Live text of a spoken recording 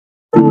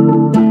Hey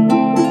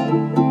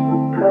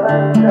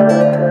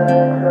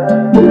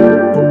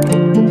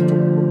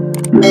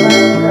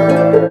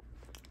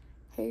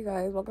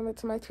guys, welcome back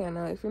to my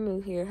channel. If you're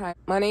new here, hi.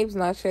 My name's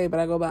not Shay, but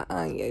I go by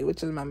Anyeah,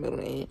 which is my middle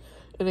name.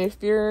 And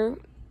if you're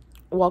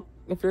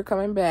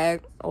coming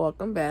back,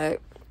 welcome back.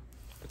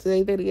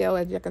 Today's video,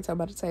 as you can tell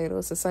by the title,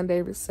 it's a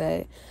Sunday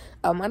reset.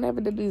 I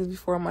never did these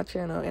before on my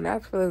channel, and I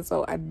feel as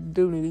though I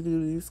do need to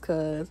do these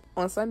because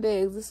on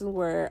Sundays, this is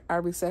where I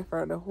reset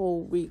for the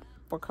whole week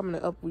for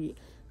coming up week.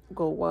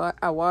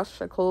 I wash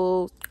my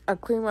clothes, I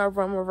clean my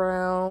room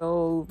around,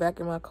 go back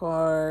in my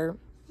car,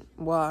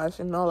 wash,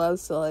 and all that.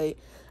 So like,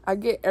 I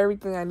get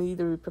everything I need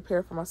to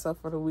prepare for myself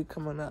for the week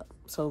coming up.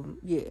 So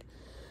yeah.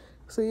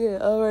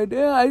 Right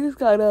now I just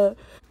got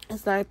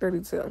it's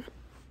 9:32.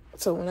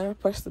 So when I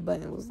pressed the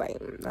button, it was like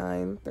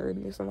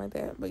 9:30 or something like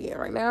that. But yeah,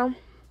 right now,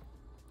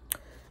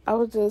 I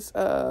was just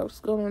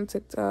scrolling on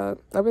TikTok.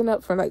 I've been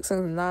up for like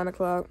since 9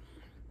 o'clock.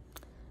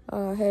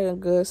 Had a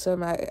good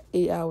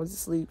 8 hours of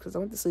sleep because I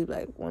went to sleep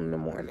like 1 in the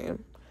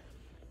morning.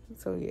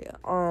 So yeah,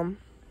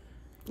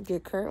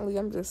 currently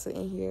I'm just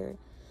sitting here.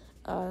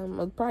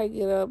 I'll probably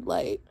get up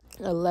like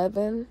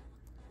 11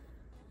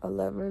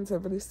 to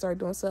really start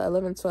doing stuff.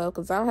 11, 12,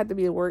 because I don't have to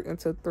be at work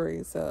until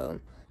 3.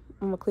 So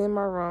I'm gonna clean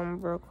my room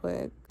real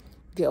quick,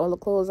 get all the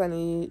clothes I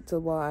need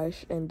to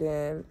wash, and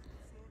then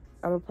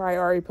I'm gonna probably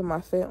already put my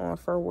fit on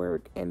for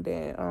work, and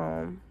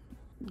then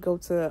go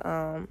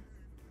to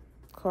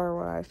car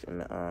wash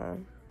and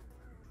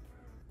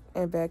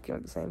vacuum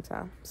at the same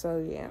time. So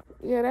yeah,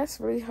 that's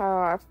really how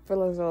I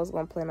feel as though it's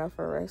gonna plan out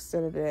for the rest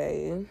of the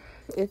day.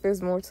 If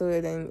there's more to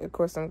it, then of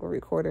course I'm gonna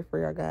record it for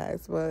y'all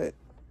guys. But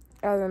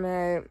other than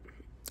that,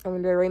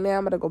 right now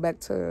I'm gonna go back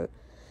to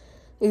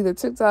either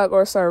TikTok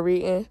or start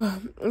reading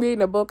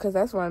a book, because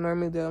that's what I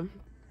normally do.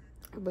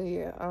 But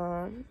yeah,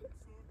 other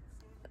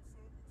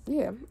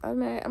than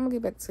that, I'm gonna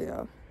get back to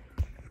y'all.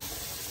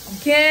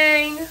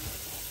 Gang.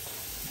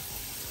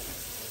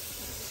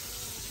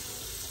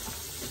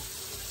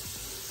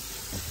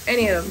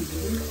 Anywho,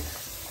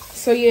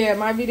 so yeah,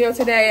 my video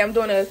today, I'm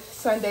doing a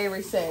Sunday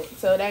reset.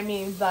 So that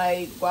means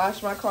like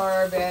wash my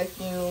car,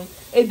 vacuum.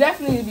 It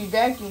definitely needs to be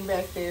vacuumed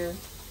back there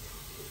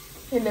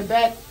in the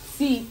back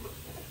seat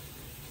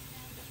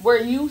where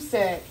you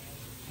sat,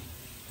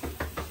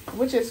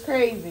 which is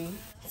crazy.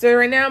 So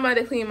right now I'm about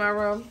to clean my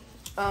room.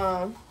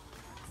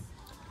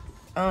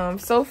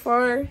 So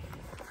far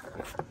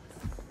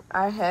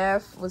I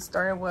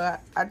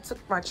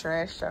took my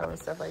trash out and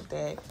stuff like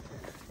that,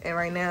 and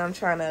right now I'm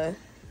trying to.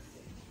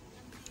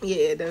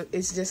 Yeah,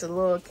 it's just a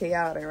little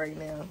chaotic right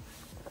now.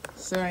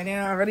 So right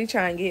now, I'm really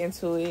trying to get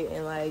into it.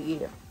 And like,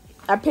 yeah.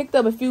 I picked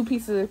up a few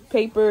pieces of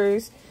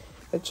papers.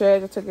 The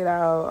trash, I took it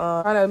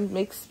out. Trying to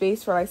make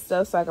space for like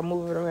stuff so I can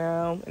move it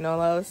around and all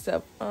that other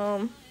stuff.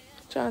 Trying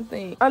to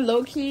think. I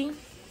low-key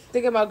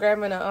thinking about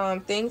grabbing a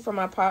thing for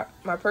my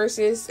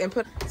purses and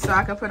so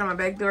I can put on my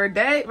back door.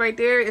 That right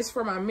there is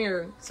for my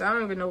mirror. So I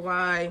don't even know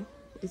why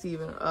it's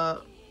even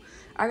up.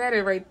 I got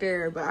it right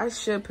there, but I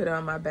should put it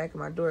on my back of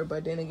my door.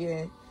 But then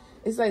again,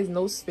 it's like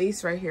no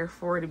space right here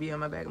for it to be on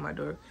my back of my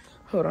door.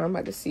 Hold on, I'm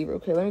about to see real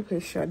quick. Let me put it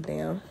shut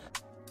down.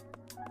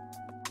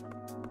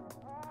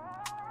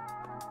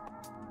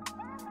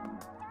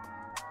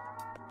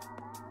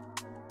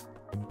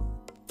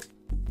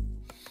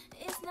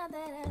 It's not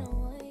that I don't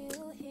want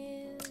you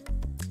here.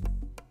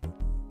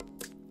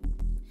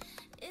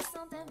 It's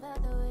something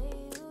about the way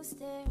you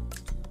stare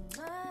into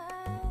my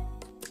eyes.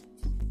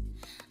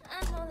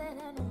 I know that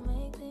I don't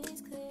make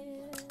things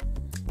clear.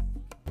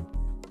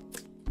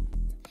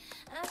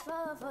 I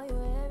fall for you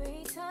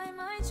every time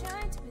I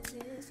try to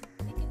resist.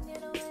 We can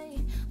get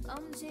away,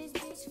 come chase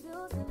beach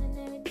views and then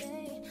every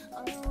day.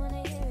 All I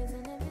wanna hear is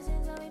an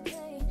episode that we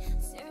play.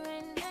 Sit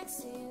right next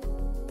to you.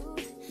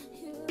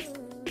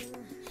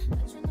 I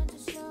try not to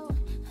show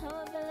how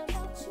I feel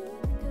about you.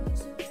 Think I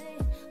wish away,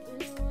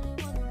 really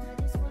wanna,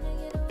 I just wanna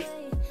get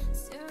away.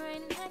 Sit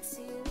right next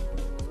to you.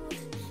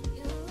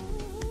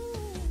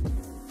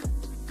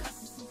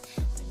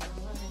 I don't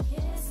wanna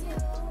kiss you,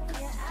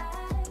 yeah,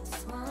 I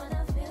just wanna.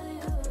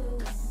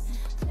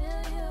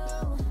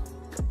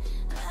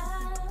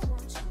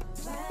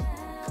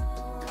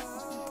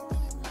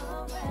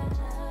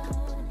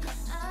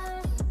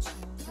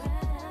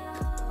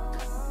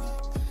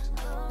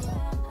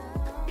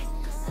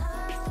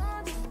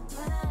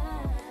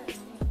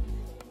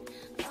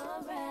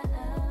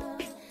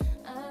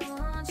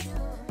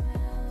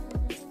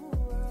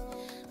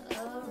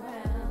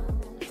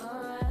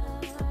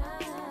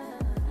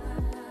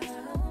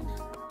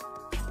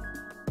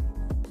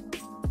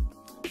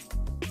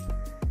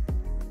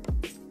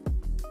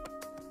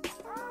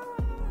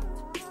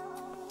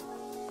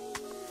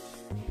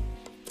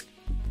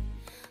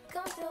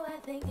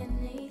 I think I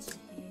need you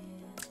here.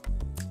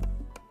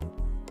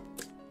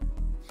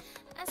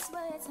 I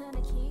swear it's hard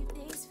to keep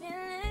these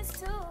feelings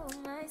to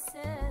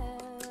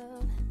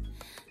myself.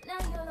 Now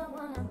you're the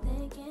one I'm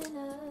thinking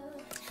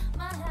of.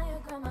 My higher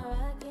ground, my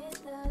rocket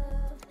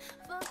love.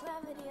 For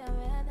gravity, I'd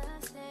rather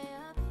stay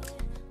up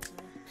here.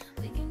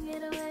 We can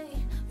get away,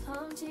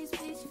 palm trees,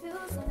 beach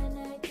views on a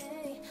night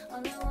day.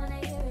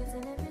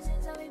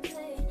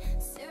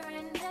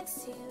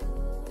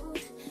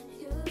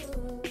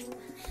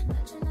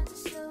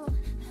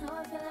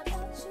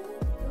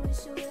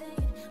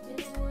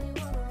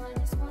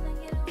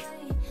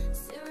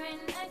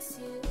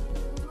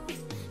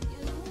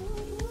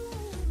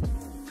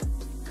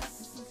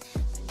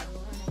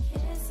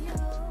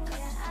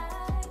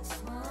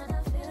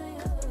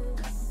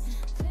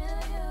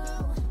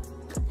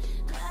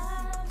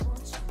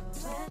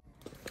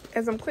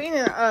 as I'm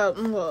cleaning up,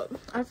 look,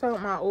 I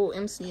found my old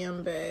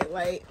MCM bag.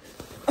 Like,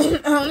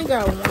 I only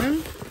got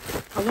one.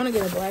 I want to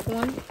get a black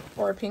one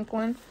or a pink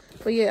one.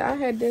 But yeah, I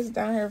had this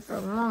down here for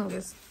the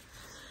longest.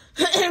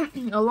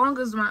 The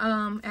longest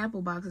my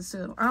Apple boxes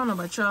too. I don't know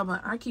about y'all,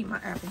 but I keep my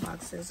Apple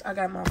boxes. I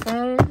got my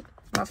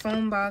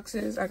phone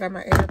boxes. I got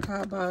my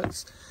AirPod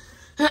box.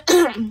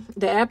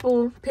 The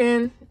Apple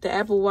Pen, the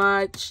Apple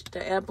Watch,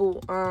 the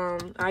Apple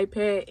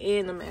iPad,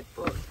 and the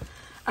MacBook.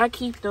 I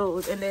keep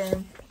those, and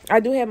then I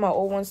do have my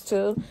old ones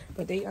too,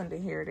 but they under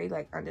here. They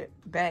like under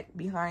back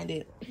behind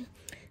it,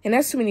 and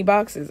that's too many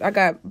boxes. I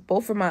got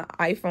both of my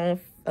iPhone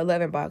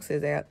 11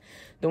 boxes out,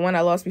 the one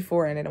I lost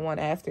before, and then the one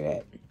after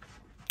that.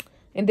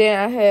 And then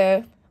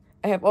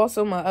I have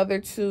also my other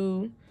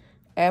 2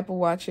 Apple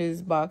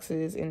Watches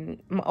boxes and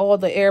all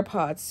the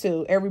AirPods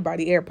too.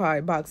 Everybody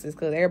AirPod boxes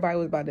because everybody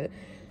was about to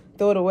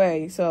throw it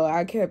away. So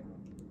I kept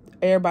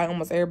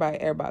almost everybody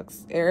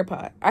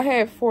AirPod. I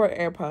have 4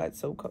 AirPods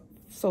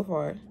so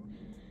far.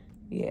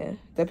 Yeah,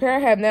 the pair I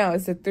have now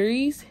is the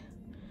 3s,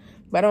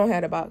 but I don't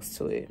have a box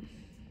to it.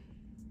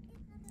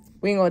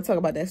 We ain't gonna talk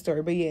about that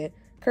story, but yeah.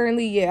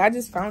 Currently, yeah, I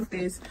just found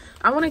this.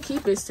 I want to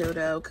keep it still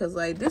though, cause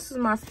like this is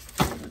my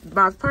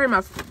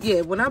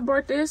when I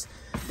bought this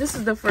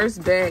is the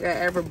first bag I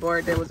ever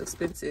bought that was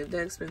expensive.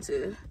 That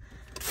expensive.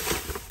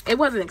 It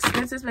wasn't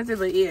expensive,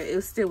 but yeah,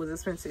 it still was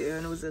expensive,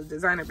 and it was a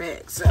designer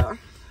bag. So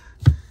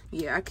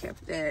yeah, I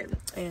kept that.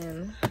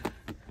 And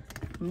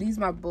these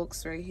my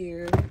books right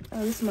here. Oh,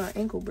 this is my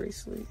ankle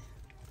bracelet.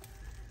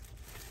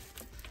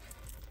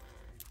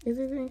 Is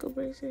it an ankle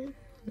bracelet?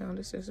 No,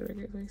 this is a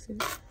regular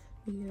bracelet.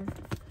 Yeah.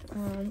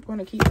 I'm going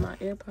to keep my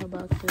AirPod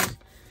boxes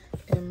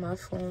and my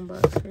phone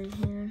box right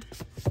here.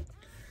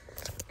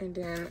 And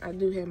then I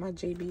do have my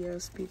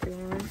JBL speaker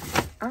on.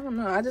 I don't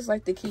know. I just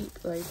like to keep,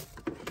 like,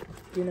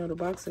 you know, the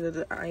boxes of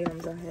the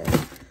items I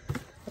have.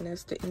 And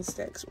that's the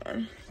Instax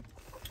one.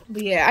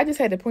 But yeah, I just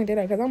had to point that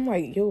out because I'm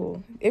like,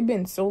 yo, it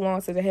been so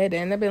long since I had that.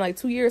 And it's been like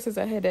 2 years since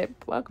I had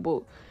that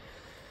pocketbook.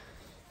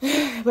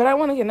 But I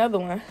want to get another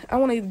one. I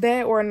want to get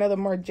that or another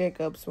Marc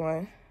Jacobs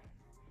one.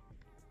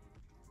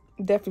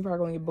 Definitely probably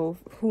gonna get both.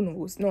 Who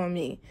knows? Knowing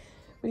me.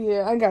 But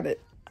yeah, I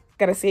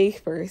gotta save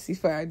first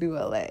before I do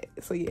all that.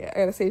 So yeah, I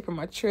gotta save for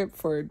my trip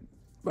for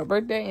my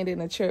birthday and then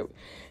a trip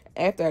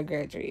after I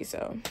graduate.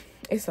 So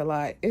it's a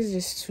lot. It's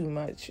just too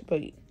much.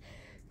 But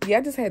yeah,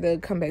 I just had to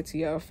come back to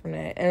y'all from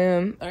that.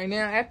 All right,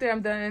 now after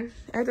I'm done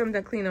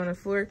cleaning on the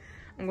floor,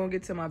 I'm gonna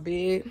get to my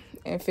bed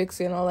and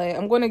fix it and all that.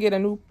 I'm gonna get a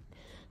new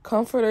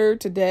comforter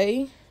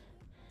today.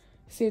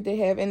 See if they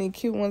have any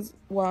cute ones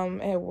while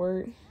I'm at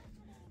work,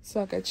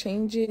 so I could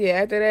change it.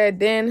 Yeah, after that,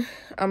 then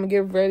I'm gonna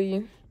get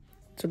ready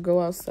to go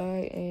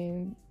outside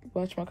and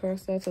wash my car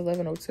stuff. It's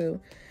 11:02,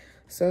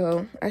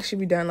 so I should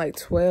be done like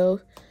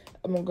 12.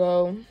 I'm gonna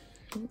go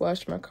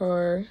wash my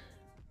car,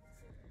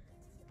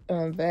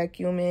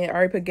 vacuum it. I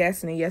already put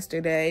gas in it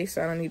yesterday,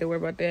 so I don't need to worry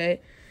about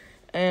that.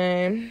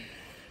 And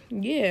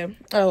yeah,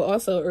 oh,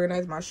 also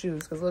organize my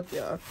shoes, because look,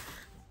 y'all,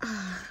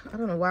 I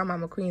don't know why my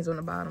McQueen's on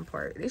the bottom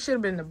part. It should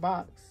have been in the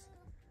box.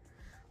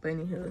 But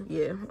anywho,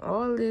 yeah,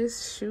 all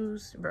this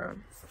shoes, bro.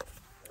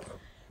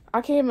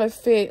 I can't even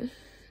fit,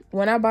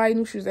 when I buy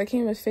new shoes, I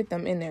can't even fit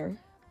them in there.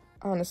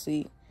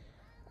 Honestly,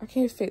 I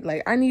can't fit,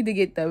 like, I need to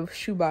get the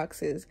shoe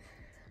boxes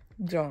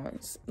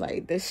drawings,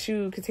 like the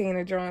shoe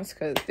container drawings,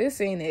 because this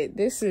ain't it.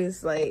 This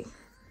is like,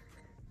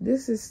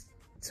 this is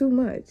too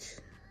much.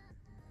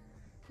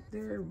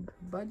 They're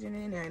budging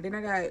in there. And then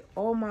I got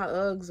all my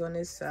Uggs on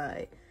this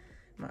side.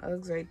 My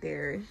Uggs right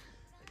there.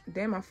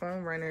 Then my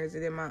foam runners,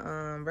 and then my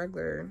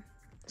regular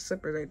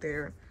slippers right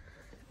there.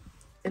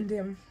 And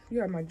then you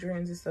got my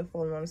dreams and stuff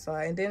falling on the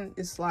side. And then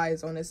it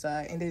slides on this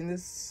side. And then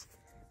this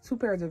 2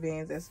 pairs of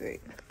Vans, that's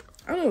it.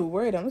 I don't know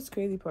where them. That's the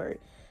crazy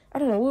part. I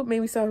don't know what made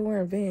me start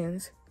wearing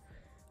Vans.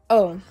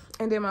 Oh,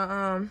 and then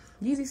my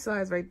Yeezy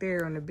slides right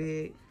there on the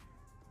bed.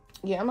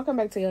 Yeah, I'm gonna come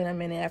back to you in a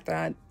minute after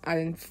I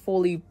didn't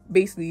fully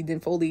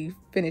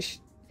finish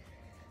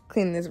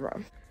cleaning this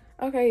room.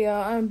 Okay,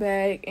 y'all, I'm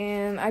back,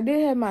 and I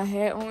did have my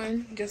hat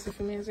on just a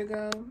few minutes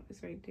ago.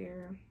 It's right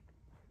there.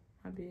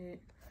 I did.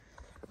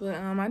 But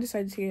I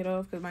decided to take it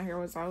off because my hair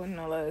was out and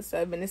all that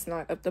stuff, and it's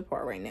not up to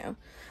par right now.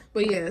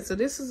 But yeah, so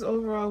this is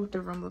overall what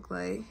the room look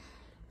like.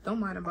 Don't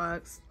mind the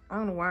box. I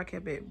don't know why I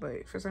kept it,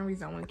 but for some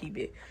reason I want to keep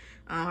it.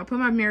 I put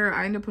my mirror.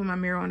 I ended up putting my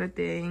mirror on the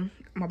thing.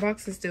 My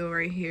box is still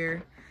right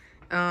here.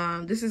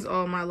 This is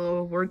all my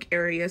little work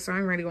area, so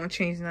I'm really gonna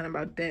change nothing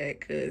about that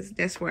because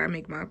that's where I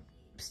make my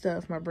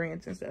stuff, my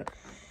brands and stuff.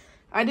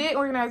 I did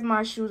organize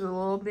my shoes a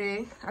little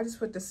bit. I just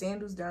put the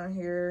sandals down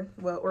here.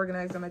 Well,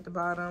 organize them at the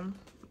bottom.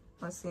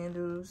 My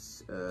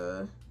sandals,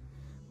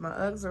 my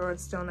Uggs are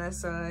still on that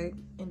side,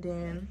 and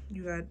then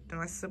you got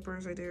my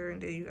slippers right there,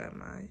 and then you got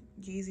my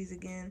Yeezys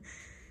again,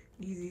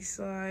 Yeezy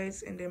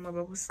slides, and then my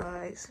bubble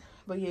slides.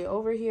 But yeah,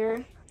 over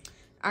here,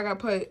 I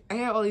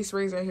had all these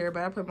sprays right here,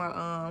 but I put my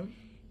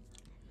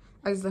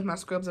I just left my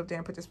scrubs up there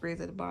and put the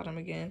sprays at the bottom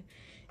again.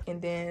 And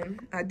then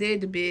I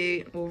did the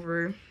bed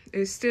over.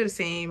 It's still the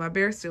same. My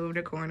bear's still over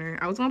the corner.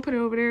 I was gonna put it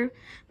over there,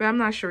 but I'm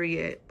not sure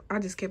yet. I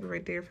just kept it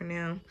right there for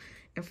now.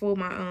 and fold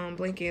my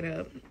blanket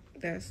up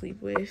that I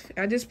sleep with.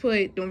 I just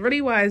put,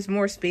 really why it's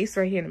more space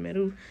right here in the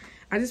middle,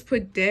 I just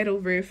put that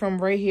over it from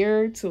right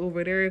here to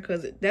over there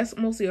because that's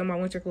mostly on my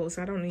winter clothes,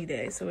 so I don't need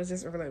that, so it's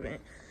just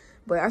irrelevant.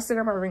 But I still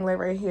got my ring light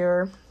right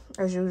here,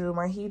 as usual,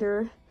 my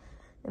heater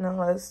and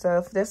all that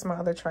stuff. That's my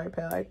other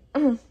tripod.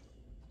 And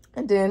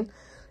then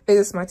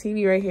it's my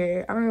TV right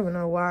here. I don't even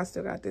know why I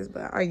still got this,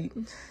 but I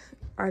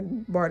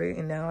bought it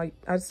and now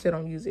I still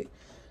don't use it.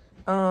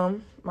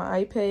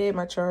 My iPad,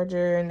 my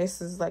charger, and this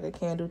is like a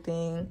candle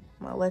thing,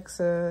 my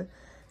Alexa,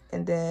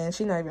 and then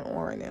she's not even on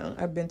right now.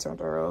 I've been turned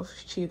her off.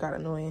 She got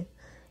annoying.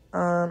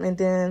 And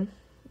then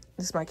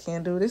this is my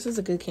candle. This is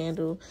a good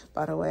candle,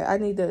 by the way. I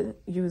need to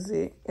use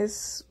it.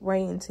 It's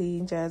white and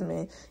tea,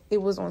 jasmine.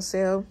 It was on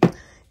sale.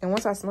 And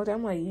once I smelled it,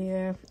 I'm like,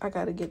 yeah, I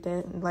gotta get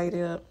that and light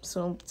it up.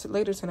 So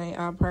later tonight,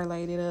 I'll probably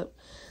light it up.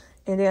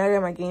 And then I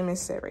got my gaming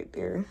set right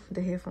there.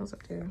 The headphones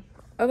up there.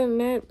 Other than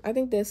that, I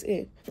think that's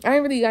it. I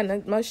ain't really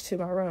got much to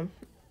my room.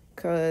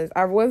 Because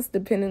I was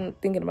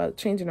thinking about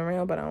changing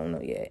around, but I don't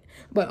know yet.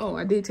 But, oh,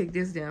 I did take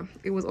this down.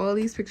 It was all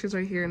these pictures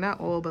right here. Not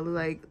all, but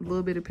like a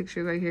little bit of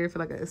pictures right here for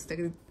like a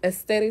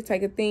aesthetic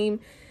type of thing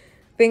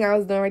I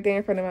was doing right there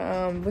in front of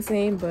my, what's the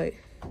name? But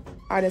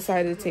I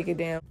decided to take it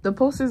down. The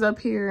posters up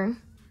here,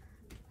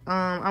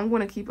 I'm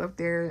going to keep up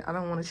there. I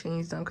don't want to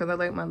change them because I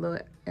like my little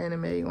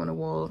anime on the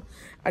wall.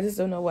 I just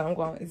don't know what I'm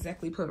going to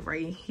exactly put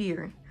right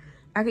here.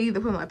 I could either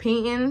put my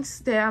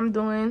paintings that I'm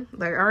doing.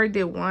 Like, I already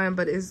did one,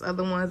 but it's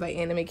other ones, like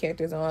anime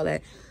characters and all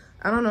that.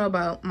 I don't know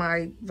about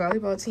my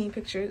volleyball team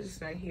pictures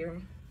right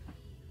here.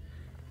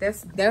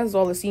 That was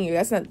all the senior.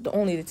 That's not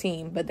only the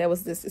team, but that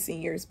was just the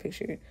seniors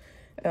picture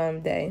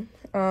day.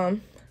 But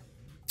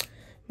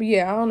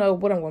yeah, I don't know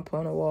what I'm going to put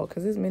on the wall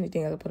because there's many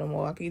things I can put on the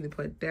wall. I can either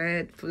put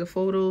that for the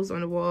photos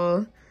on the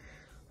wall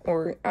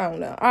or, I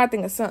don't know. I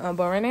think of something.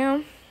 But right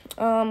now,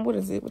 what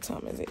is it? What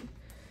time is it?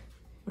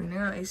 Right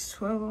now, it's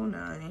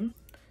 12:09.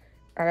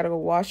 I gotta go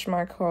wash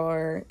my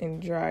car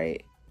and dry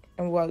it,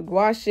 and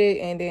wash it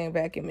and then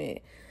vacuum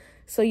it.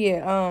 So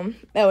yeah, oh,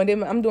 and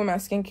then I'm doing my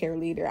skincare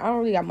later. I don't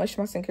really got much of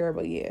my skincare,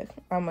 but yeah,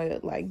 I'm gonna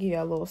like give you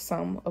a little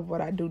sum of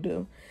what I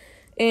do.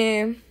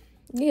 And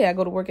yeah, I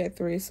go to work at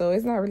 3, so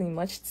it's not really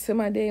much to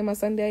my day, my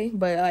Sunday.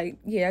 But like,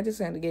 yeah, I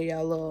just had to give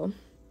y'all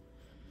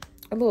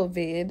a little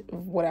vid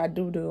of what I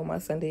do on my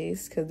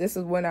Sundays, because this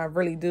is when I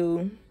really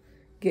do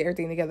get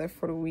everything together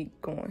for the week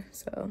going.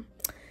 So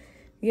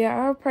yeah,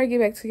 I'll probably get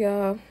back to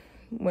y'all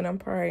when I'm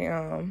probably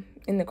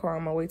in the car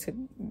on my way to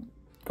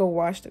go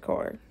wash the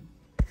car.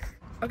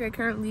 Okay,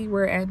 currently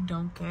we're at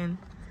Dunkin'.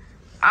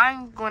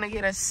 I'm gonna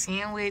get a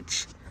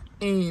sandwich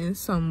and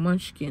some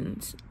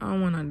munchkins. I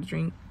don't want to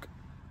drink.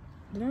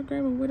 Did I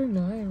grab a water?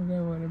 No, I didn't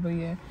grab water, but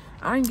yeah,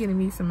 I'm getting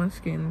me some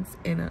munchkins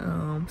and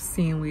a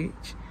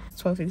sandwich.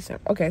 It's 12:57.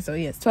 Okay, so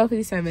yeah, it's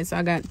 12:57, so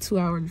I got 2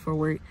 hours before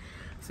work.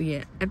 So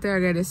yeah, after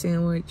I got a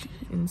sandwich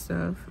and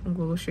stuff, I'm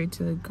gonna go straight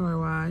to the car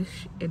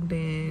wash and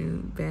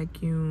then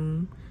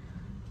vacuum.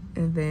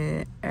 And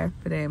then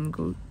after that, I'm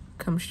gonna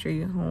come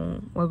straight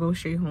home. Or go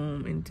straight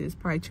home and just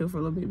probably chill for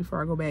a little bit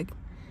before I go back.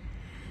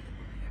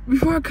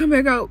 Before I come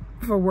back out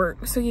for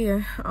work. So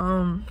yeah,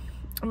 I'm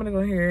gonna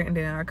go here and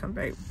then I'll come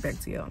back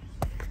to y'all.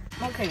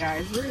 Okay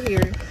guys, we're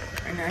here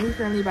right now. He's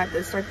currently about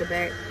to start the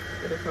back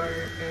of the car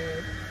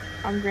and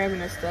I'm grabbing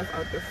the stuff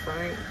out the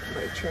front,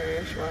 like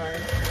trash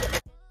wise.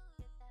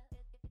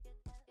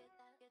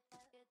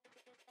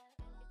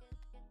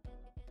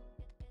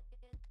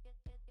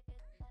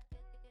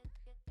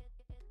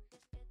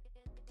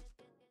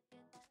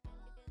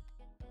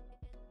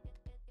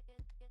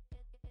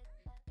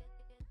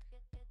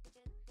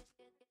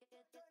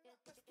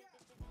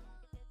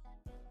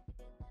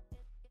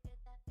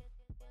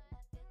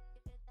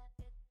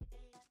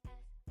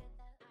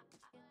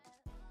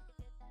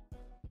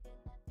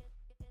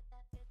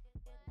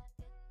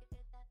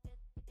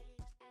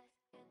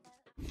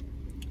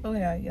 Oh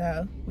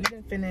yeah, we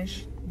didn't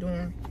finish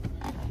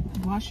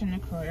washing the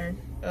car.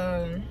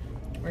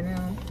 Right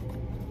now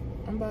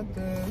I'm about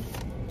to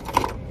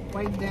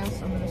wipe down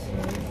some of the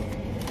stuff.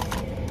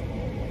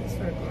 It's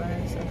for the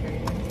glass.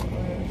 Okay, the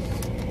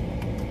glass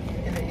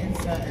and the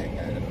inside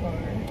of the car.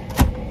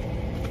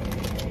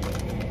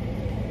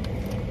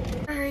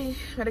 Alright,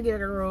 gotta get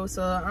it a roll.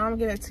 So I'm gonna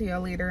get back to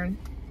y'all later.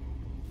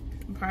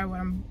 Probably when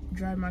I'm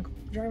drying my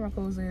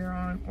clothes later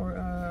on,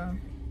 or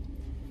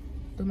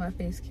do my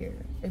face care.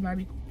 It might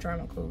be dry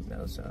my clothes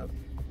though, so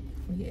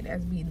yeah,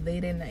 that's be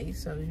late at night,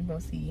 so you're gonna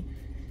see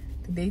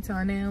the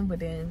daytime now, but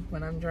then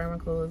when I'm drying my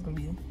clothes, it's gonna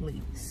be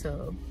late,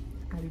 so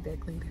I'll be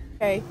back later.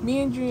 Okay,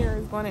 me and Junior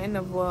is gonna end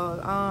the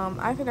vlog.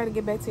 I forgot to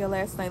get back to you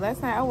last night.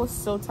 Last night I was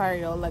so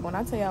tired, y'all. Like when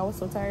I tell you I was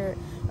so tired,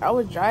 I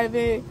was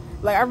driving,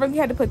 like I really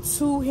had to put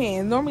 2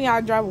 hands. Normally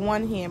I drive with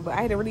 1 hand, but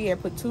I had to really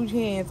put 2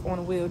 hands on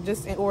the wheel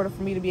just in order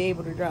for me to be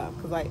able to drive,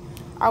 because like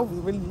I was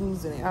really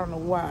losing it. I don't know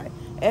why.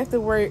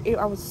 After work,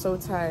 I was so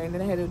tired, and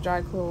then I had to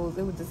dry clothes.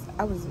 It was just,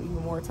 I was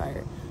even more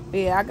tired. But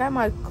yeah, I got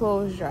my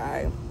clothes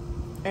dry,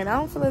 and I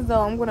don't feel as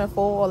though I'm gonna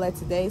fold all that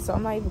today, so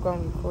I'm not even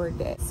gonna record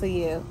that. So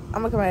yeah,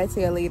 I'm gonna come back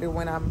to you later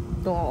when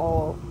I'm doing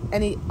all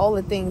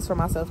the things for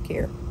my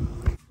self-care.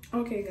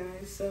 Okay,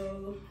 guys,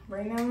 so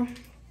right now,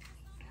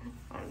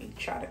 let me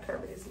try to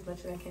cover this as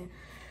much as I can.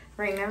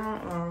 Right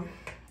now,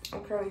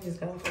 I'm currently just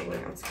going for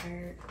work. I'm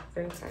tired,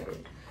 very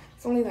tired.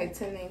 It's only like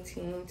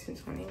 10:19,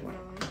 10:20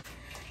 on.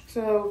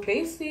 So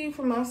basically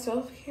for my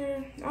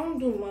self-care, I don't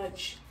do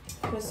much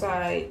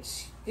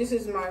besides, this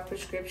is my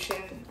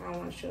prescription. I don't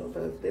want to show,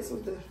 but this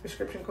was the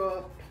prescription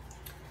called.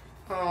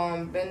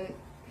 I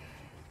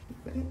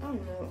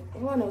don't know.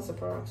 All I know is a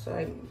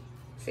peroxide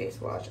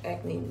face wash,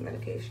 acne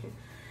medication.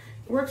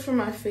 Works for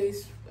my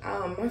face.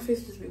 My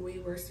face just be way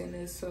worse than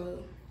this,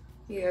 so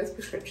yeah, it's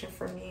prescription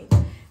for me.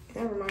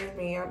 That reminds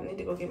me, I need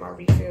to go get my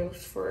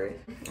refills for it.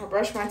 I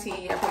brush my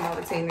teeth, I put my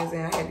retainers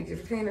in. I had these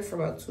retainers for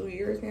about 2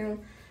 years now.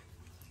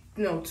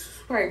 No,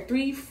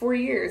 probably 3-4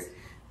 years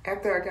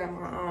after I got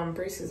my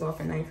braces off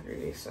in 9th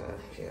grade. So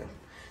yeah,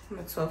 I'm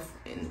a tough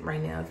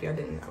right now, if y'all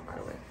didn't know, by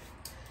the way.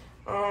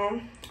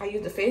 I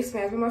use the face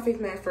mask. With my face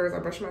mask first, I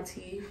brush my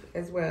teeth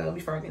as well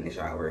before I get in the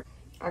shower.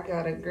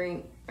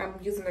 I'm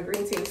using a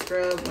green tea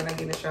scrub when I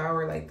get in the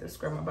shower, like to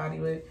scrub my body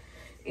with.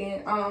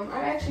 And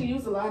I actually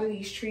use a lot of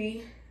these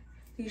tree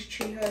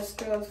husk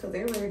scrubs because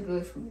they're very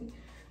good for me.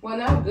 Well,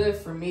 not good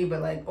for me,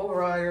 but like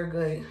overall they're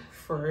good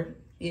for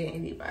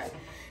anybody.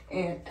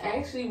 And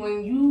actually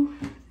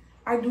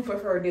I do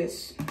prefer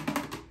this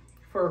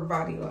for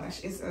body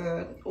wash. It's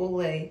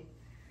Olay.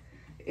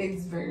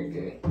 It's very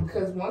good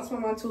because once my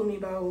mom told me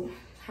about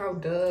how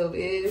Dove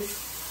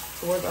is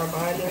towards our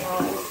body and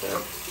all that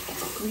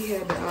stuff, we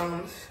had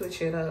to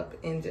switch it up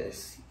and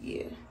just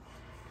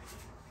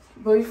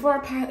But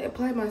before I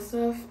apply my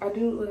stuff, I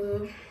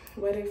do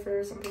wet it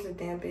first. I'm supposed to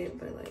damp it,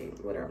 but like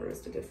whatever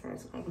is the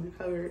difference, I'm gonna be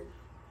covered.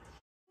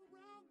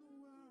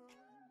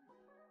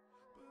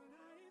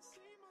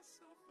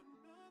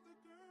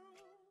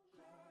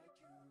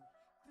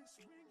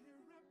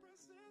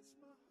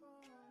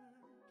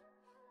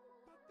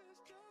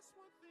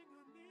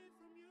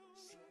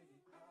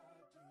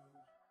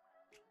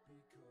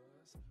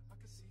 I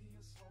can see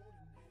us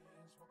holding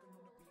hands, walking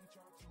on the beach,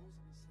 our toes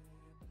in the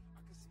sand.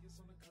 I can see us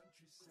on the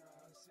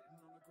countryside,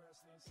 sitting on the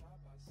grassland side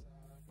by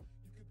side.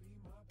 You could be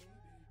my baby,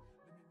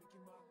 let me make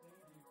you my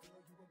lady. Girl,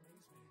 you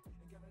amaze me,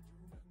 ain't gotta do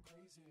nothing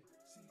crazy.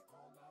 See,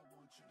 all I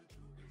want you to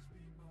do is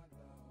be my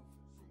love.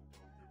 So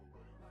don't give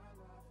away my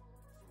love.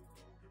 So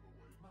don't give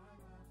away my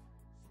love.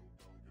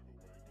 So don't give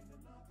away. Ain't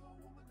another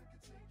woman that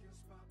can take your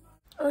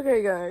spotlight.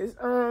 Okay, guys,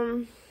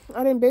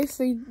 I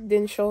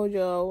didn't show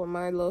y'all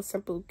my little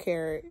simple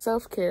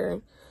self-care.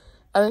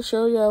 I didn't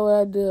show y'all what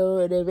I do,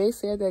 and then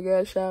basically after I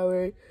got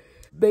showered,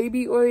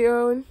 baby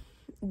oil,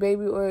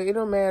 it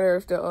don't matter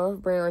if they're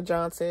off-brand or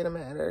Johnson, it don't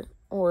matter,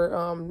 or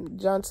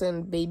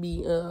Johnson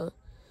baby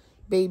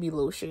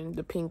lotion,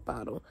 the pink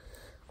bottle,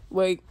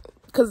 like,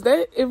 because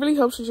it really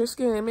helps with your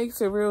skin. It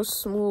makes it real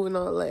smooth and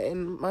all that,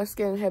 and my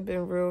skin had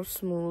been real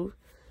smooth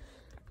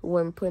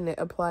when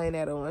applying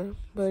that on.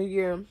 But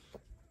yeah,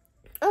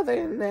 other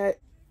than that,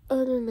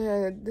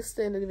 this is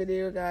the end of the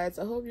video, guys.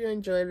 I hope you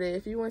enjoyed it.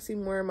 If you want to see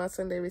more of my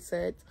Sunday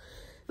resets,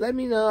 let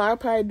me know. I'll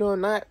probably do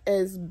them not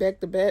as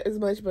back-to-back as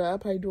much, but I'll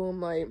probably do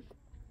them like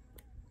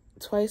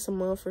twice a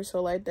month or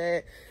so, like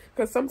that.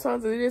 Because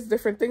sometimes it is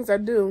different things I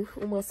do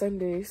on my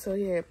Sundays. So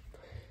yeah.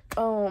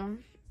 Other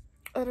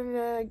than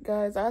that,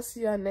 guys, I'll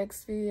see y'all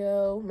next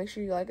video. Make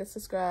sure you like and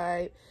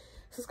subscribe.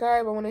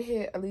 I want to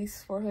hit at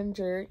least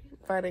 400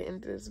 by the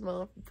end of this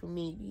month,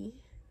 maybe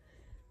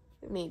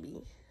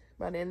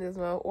by the end of this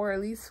month, or at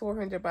least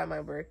 400 by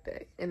my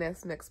birthday, and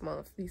that's next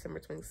month, December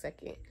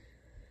 22nd,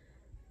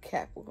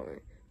 Capricorn.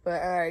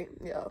 But all right,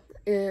 y'all,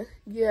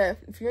 yeah,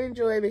 if you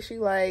enjoy, make sure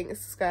you like and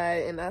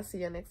subscribe, and I'll see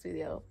you next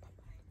video.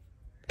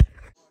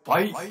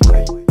 Bye.